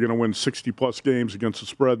season where you're going to win 60-plus games against the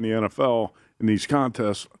spread in the NFL in these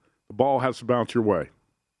contests, the ball has to bounce your way.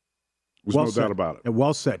 There's no doubt about it.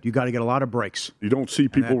 Well said. You got to get a lot of breaks. You don't see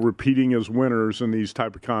people repeating as winners in these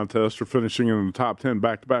type of contests or finishing in the top 10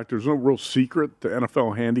 back-to-back. There's no real secret to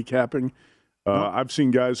NFL handicapping. I've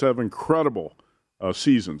seen guys have incredible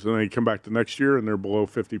seasons, and then they come back the next year and they're below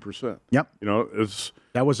 50%. Yep.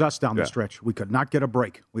 That was us down the stretch. We could not get a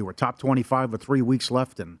break. We were top 25 with 3 weeks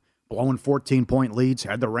left and blowing 14-point leads.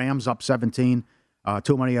 Had the Rams up 17.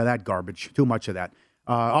 Too many of that garbage. Too much of that.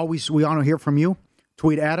 We want to hear from you.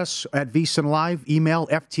 Tweet at us at VSiN Live. Email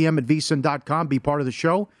ftm@vsin.com. Be part of the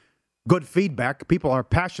show. Good feedback. People are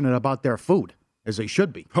passionate about their food, as they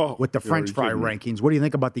should be, with the French fry rankings. What do you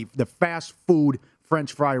think about the fast food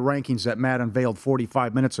French fry rankings that Matt unveiled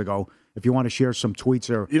 45 minutes ago? If you want to share some tweets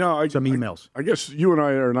or some emails. I guess you and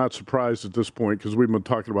I are not surprised at this point because we've been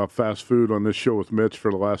talking about fast food on this show with Mitch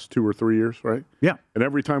for the last 2 or 3 years, right? Yeah. And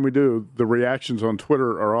every time we do, the reactions on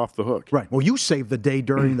Twitter are off the hook. Right. Well, you saved the day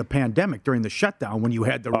during the pandemic, during the shutdown, when you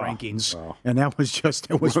had the rankings. And that was just,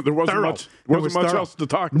 there wasn't much else to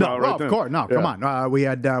talk about right then. Of course. No, come on. We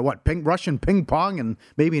had, Russian ping pong and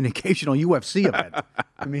maybe an occasional UFC event.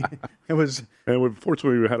 I mean, it was... And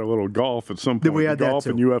fortunately, we had a little golf at some point. We had golf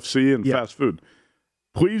and UFC and fast food.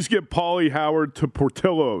 Please get Paulie Howard to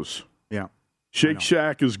Portillo's. Yeah. Shake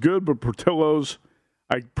Shack is good, but Portillo's,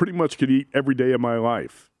 I pretty much could eat every day of my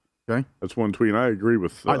life. Okay. That's one tweet. I agree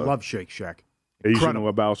with... I love Shake Shack. Asian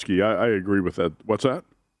Lebowski. I agree with that. What's that?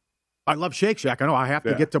 I love Shake Shack. I know I have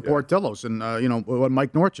to get to Portillo's and, what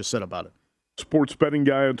Mike North just said about it. Sports betting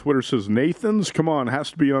guy on Twitter says, Nathan's, come on,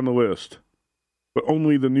 has to be on the list. But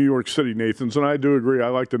only the New York City Nathans. And I do agree. I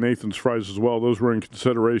like the Nathan's fries as well. Those were in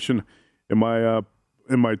consideration in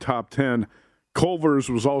my top 10. Culver's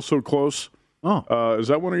was also close. Oh. Is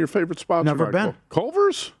that one of your favorite spots? Never been.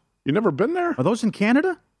 Culver's? You never been there? Are those in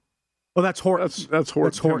Canada? Oh, that's Hortons. That's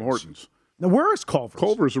Hortons. Tim Hortons. Now, where is Culver's?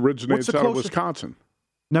 Culver's originates out of Wisconsin.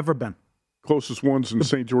 Never been. Closest one's in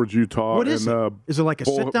St. George, Utah. What is it? Is it like a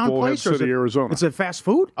sit-down place? Bullhead City, Arizona. Is it fast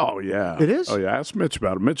food? Oh, yeah. It is? Oh, yeah. Ask Mitch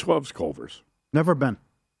about it. Mitch loves Culver's. Never been.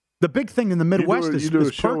 The big thing in the Midwest is you do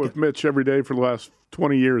a show with Mitch every day for the last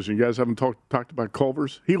 20 years, and you guys haven't talked about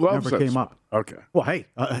Culver's? He loves that. Never came up. Okay. Well, hey,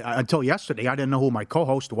 until yesterday, I didn't know who my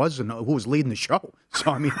co-host was and who was leading the show.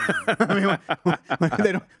 So, I mean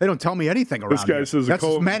they don't tell me anything around This guy here. says that's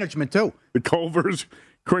his management, too. The Culver's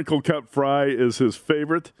crinkle cut fry is his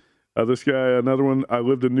favorite. This guy, another one, I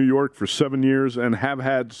lived in New York for 7 years and have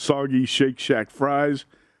had soggy Shake Shack fries.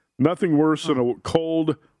 Nothing worse than a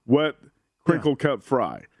cold, wet, crinkle-cut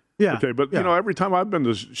fry. Yeah. Okay, but, every time I've been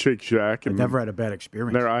to Shake Shack... I never had a bad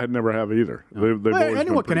experience. I had never have either. No.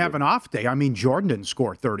 Anyone can have an off day. I mean, Jordan didn't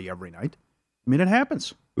score 30 every night. I mean, it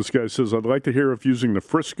happens. This guy says, I'd like to hear if using the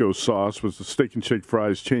Frisco sauce with the steak and shake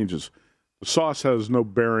fries changes. The sauce has no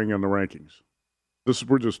bearing on the rankings.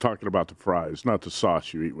 We're just talking about the fries, not the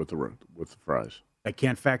sauce you eat with the fries. That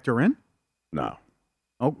can't factor in? No.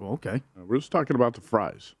 Oh, okay. We're just talking about the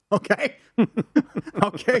fries. Okay.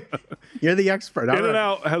 Okay. You're the expert.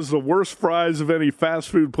 In-N-Out has the worst fries of any fast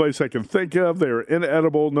food place I can think of. They are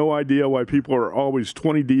inedible. No idea why people are always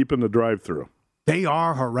 20 deep in the drive-thru. They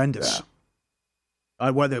are horrendous.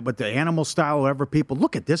 whether but the animal style, whatever people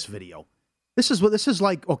look at this video. This is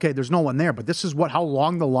like. Okay, there's no one there, but this is how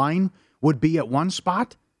long the line would be at one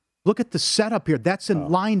spot. Look at the setup here. That's in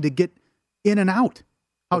line to get in and out.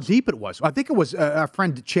 How deep it was. I think it was our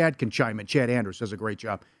friend Chad can chime in. Chad Andrews does a great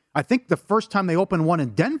job. I think the first time they opened one in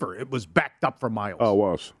Denver, it was backed up for miles. Oh, it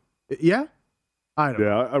was. Yeah? I don't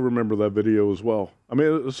know. I remember that video as well. I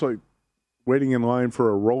mean, it's like waiting in line for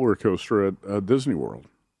a roller coaster at Disney World.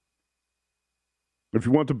 If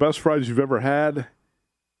you want the best fries you've ever had,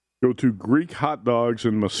 go to Greek Hot Dogs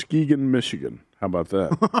in Muskegon, Michigan. How about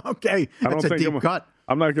that? Okay, that's a deep cut.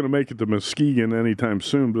 I'm not going to make it to Muskegon anytime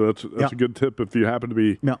soon, but that's a good tip if you happen to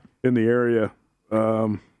be in the area.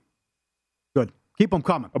 Good. Keep them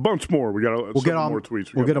coming. A bunch more. We'll get more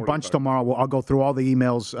tweets. We'll get a bunch tomorrow. I'll go through all the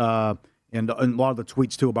emails and a lot of the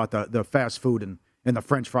tweets, too, about the fast food and the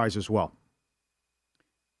French fries as well.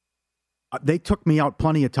 They took me out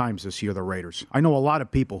plenty of times this year, the Raiders. I know a lot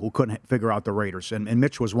of people who couldn't figure out the Raiders, and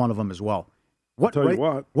Mitch was one of them as well.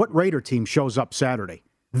 What Raider team shows up Saturday?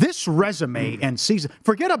 This resume and season,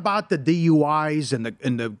 forget about the DUIs and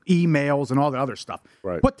the emails and all the other stuff.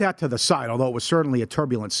 Right. Put that to the side, although it was certainly a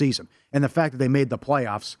turbulent season. And the fact that they made the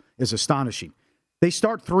playoffs is astonishing. They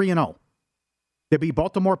start 3-0. They beat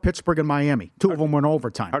Baltimore, Pittsburgh, and Miami. Two of them went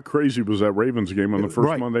overtime. How crazy was that Ravens game on the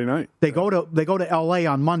first Monday night? They go to L.A.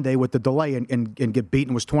 on Monday with the delay and get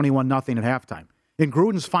beaten. It was 21-0 at halftime. In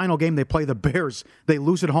Gruden's final game, they play the Bears. They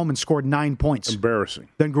lose at home and scored 9 points. Embarrassing.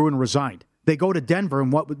 Then Gruden resigned. They go to Denver in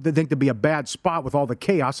what they think to be a bad spot with all the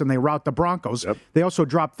chaos, and they rout the Broncos. Yep. They also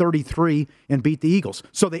dropped 33 and beat the Eagles.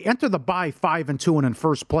 So they enter the bye 5-2 and in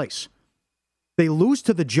first place. They lose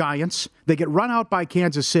to the Giants. They get run out by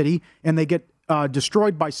Kansas City, and they get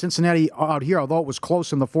destroyed by Cincinnati out here, although it was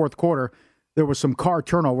close in the fourth quarter. There was some car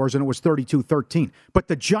turnovers, and it was 32-13. But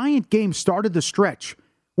the Giant game started the stretch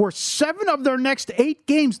where 7 of their next 8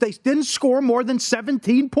 games, they didn't score more than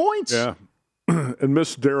 17 points. Yeah. And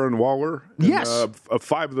missed Darren Waller in, yes.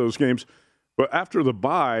 5 of those games. But after the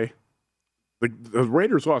bye, the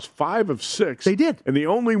Raiders lost 5 of 6. They did. And the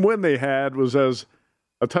only win they had was as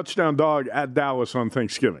a touchdown dog at Dallas on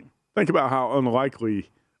Thanksgiving. Think about how unlikely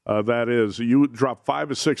that is. You drop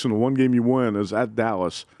 5 of 6 in the one game you win is at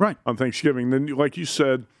Dallas on Thanksgiving. Then, like you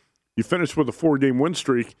said, you finish with a 4-game win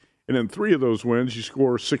streak, and in 3 of those wins, you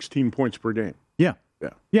score 16 points per game. Yeah.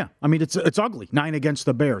 Yeah, I mean, it's ugly. 9 against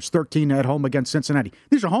the Bears, 13 at home against Cincinnati.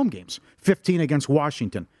 These are home games. 15 against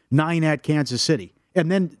Washington, 9 at Kansas City.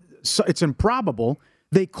 And then it's improbable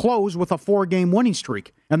they close with a 4-game winning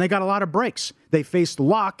streak, and they got a lot of breaks. They faced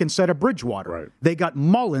Locke instead of Bridgewater. Right. They got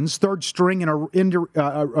Mullins, third string in a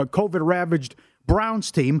COVID-ravaged Browns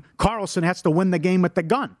team. Carlson has to win the game with the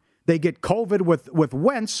gun. They get COVID with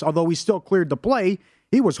Wentz, although he still cleared to play.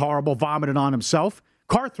 He was horrible, vomited on himself.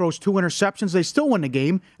 Carr throws 2 interceptions. They still win the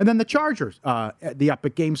game. And then the Chargers, the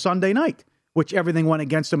epic game Sunday night, which everything went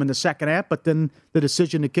against them in the second half. But then the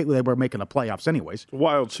decision to kick, they were making the playoffs anyways. It's a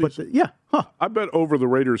wild season. But, I bet over the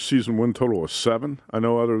Raiders' season win total of 7. I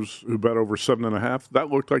know others who bet over 7.5. That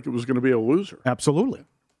looked like it was going to be a loser. Absolutely.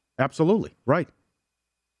 Right.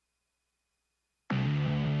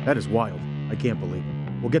 That is wild. I can't believe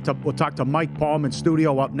it. We'll talk to Mike Palm in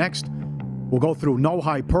studio up next. We'll go through no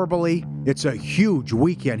hyperbole. It's a huge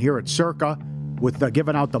weekend here at Circa with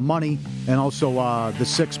giving out the money and also the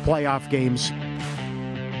 6 playoff games.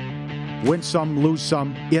 Win some, lose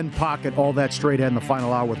some, in pocket, all that straight in the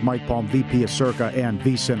final hour with Mike Palm, VP of Circa and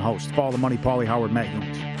VSiN host. Follow the money, Paulie Howard, Matt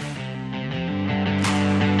Humans.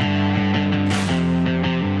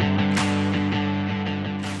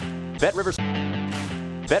 Bet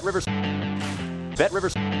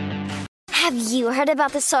Rivers. Have you heard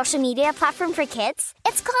about the social media platform for kids?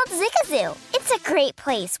 It's called Zigazoo. It's a great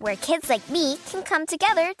place where kids like me can come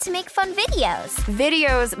together to make fun videos.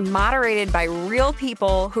 Videos moderated by real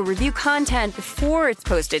people who review content before it's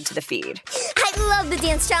posted to the feed. I love the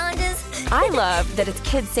dance challenges. I love that it's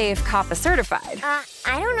kid-safe, COPPA certified.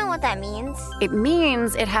 I don't know what that means. It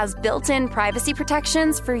means it has built-in privacy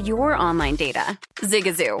protections for your online data.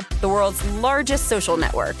 Zigazoo, the world's largest social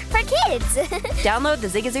network. For kids. Download the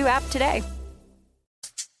Zigazoo app today.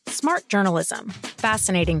 Smart journalism.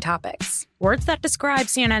 Fascinating topics. Words that describe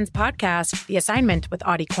CNN's podcast, The Assignment with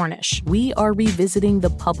Audie Cornish. We are revisiting the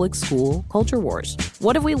public school culture wars.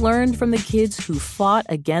 What have we learned from the kids who fought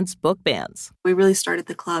against book bans? We really started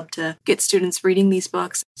the club to get students reading these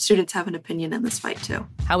books. Students have an opinion in this fight, too.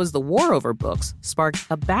 How has the war over books sparked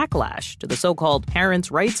a backlash to the so-called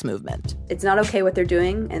parents' rights movement? It's not okay what they're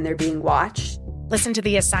doing, and they're being watched. Listen to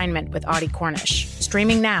The Assignment with Audie Cornish.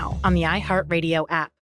 Streaming now on the iHeartRadio app.